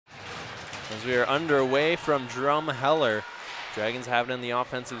As we are underway from Drumheller. Dragons have it in the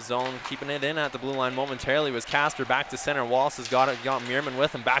offensive zone, keeping it in at the blue line momentarily was Casper back to center. Wallace has got it, got Meerman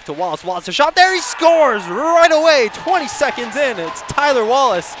with him, back to Wallace. Wallace, a shot there, he scores right away, 20 seconds in. It's Tyler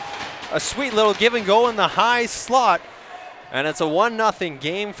Wallace. A sweet little give and go in the high slot. And it's a 1-0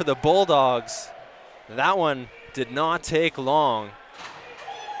 game for the Bulldogs. That one did not take long.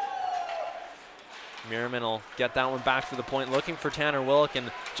 Meerman will get that one back for the point, looking for Tanner Wilk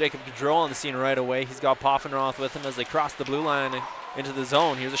and Jacob Goudreau on the scene right away. He's got Poffenroth with him as they cross the blue line into the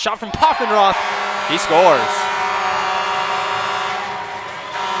zone. Here's a shot from Poffenroth. He scores.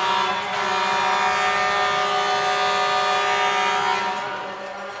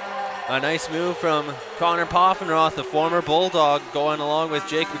 A nice move from Connor Poffenroth, the former Bulldog, going along with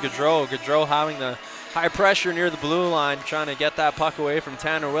Jacob Goudreau. Goudreau having the high pressure near the blue line, trying to get that puck away from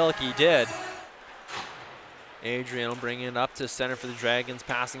Tanner Wilk. He did. Adrian will bring it up to center for the Dragons,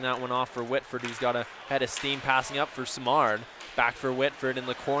 passing that one off for Whitford. He's got a head of steam, passing up for Simard. Back for Whitford in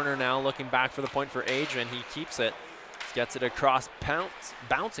the corner now, looking back for the point for Adrian. He keeps it, gets it across,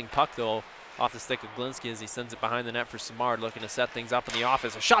 bouncing puck though off the stick of Glinski as he sends it behind the net for Simard, looking to set things up in the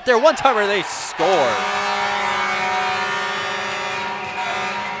office. A shot there, one-timer, they score.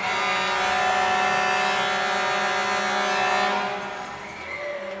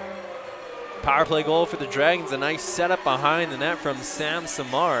 Power play goal for the Dragons. A nice setup behind the net from Sam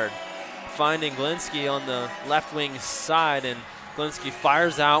Simard, finding Glinski on the left wing side, and Glinski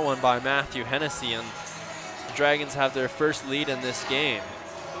fires out one by Matthew Hennessy, and the Dragons have their first lead in this game.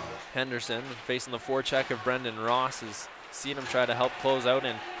 Henderson facing the forecheck of Brendan Ross has seen him try to help close out,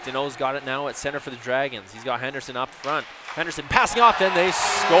 and Daneault's got it now at center for the Dragons. He's got Henderson up front. Henderson passing off, and they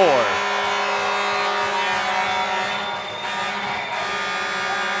score.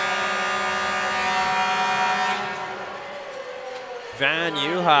 Vann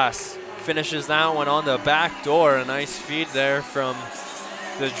Yuhas finishes that one on the back door. A nice feed there from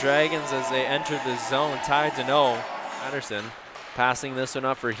the Dragons as they enter the zone. Ty Daneault, Henderson passing this one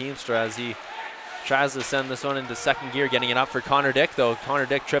up for Hiemstra as he tries to send this one into second gear, getting it up for Connor Dick though. Connor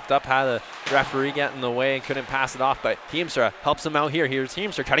Dick tripped up, had the referee get in the way and couldn't pass it off, but Hiemstra helps him out here. Here's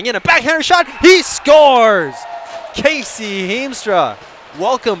Hiemstra cutting in, a backhander shot, he scores! Kasey Hiemstra,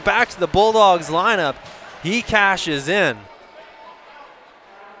 welcome back to the Bulldogs lineup. He cashes in.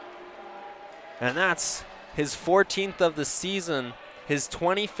 And that's his 14th of the season, his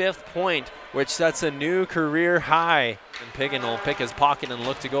 25th point, which sets a new career high. And Pighin will pick his pocket and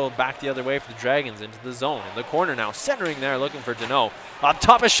look to go back the other way for the Dragons into the zone. In the corner now, centering there, looking for Daneault. Up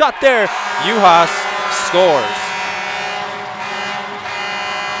top, a shot there. Yuhas scores.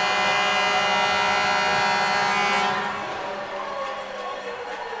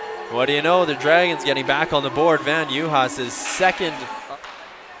 What do you know? The Dragons getting back on the board. Vann Yuhas is second.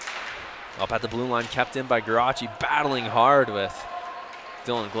 Up at the blue line, kept in by Geraci, battling hard with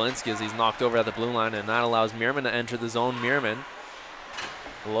Dylan Glinski as he's knocked over at the blue line, and that allows Meerman to enter the zone. Meerman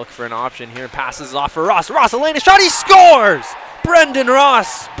look for an option here, passes off for Ross. Ross, a lane shot, he scores! Brendan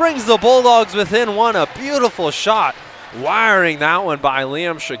Ross brings the Bulldogs within one. A beautiful shot, wiring that one by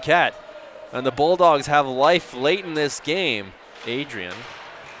Liam Chiquette. And the Bulldogs have life late in this game. Adrian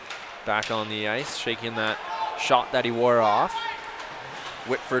back on the ice, shaking that shot that he wore off.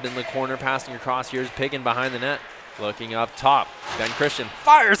 Whitford in the corner, passing across. Here's Pighin behind the net, looking up top. Ben Christian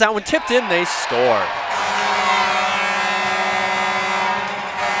fires that one, tipped in, they score.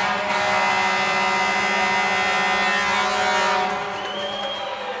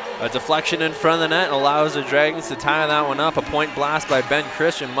 A deflection in front of the net allows the Dragons to tie that one up. A point blast by Ben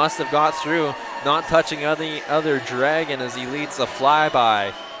Christian must have got through, not touching the other Dragon as he leads the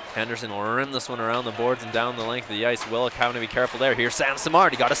flyby. Henderson will rim this one around the boards and down the length of the ice. Wilk having to be careful there. Here's Sam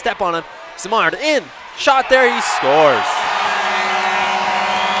Simard. He got a step on him. Simard in. Shot there. He scores.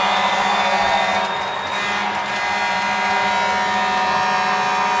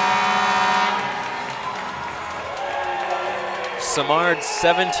 Simard's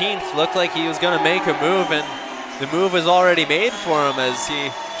 17th. Looked like he was going to make a move, and the move was already made for him as he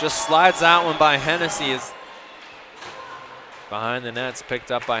just slides that one by Hennessy. Behind the net's picked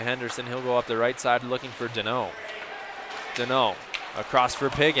up by Henderson. He'll go up the right side looking for Daneault. Daneault across for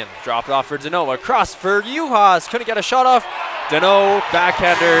Pighin. Dropped off for Daneault. Across for Yuhas. Couldn't get a shot off. Daneault,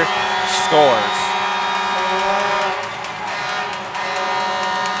 backhander, scores.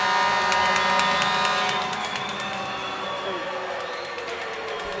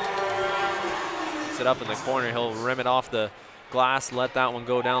 Puts it up in the corner. He'll rim it off the glass. Let that one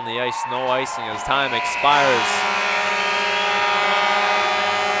go down the ice. No icing as time expires.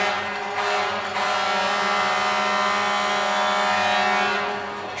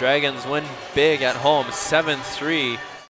 Dragons win big at home, 7-3.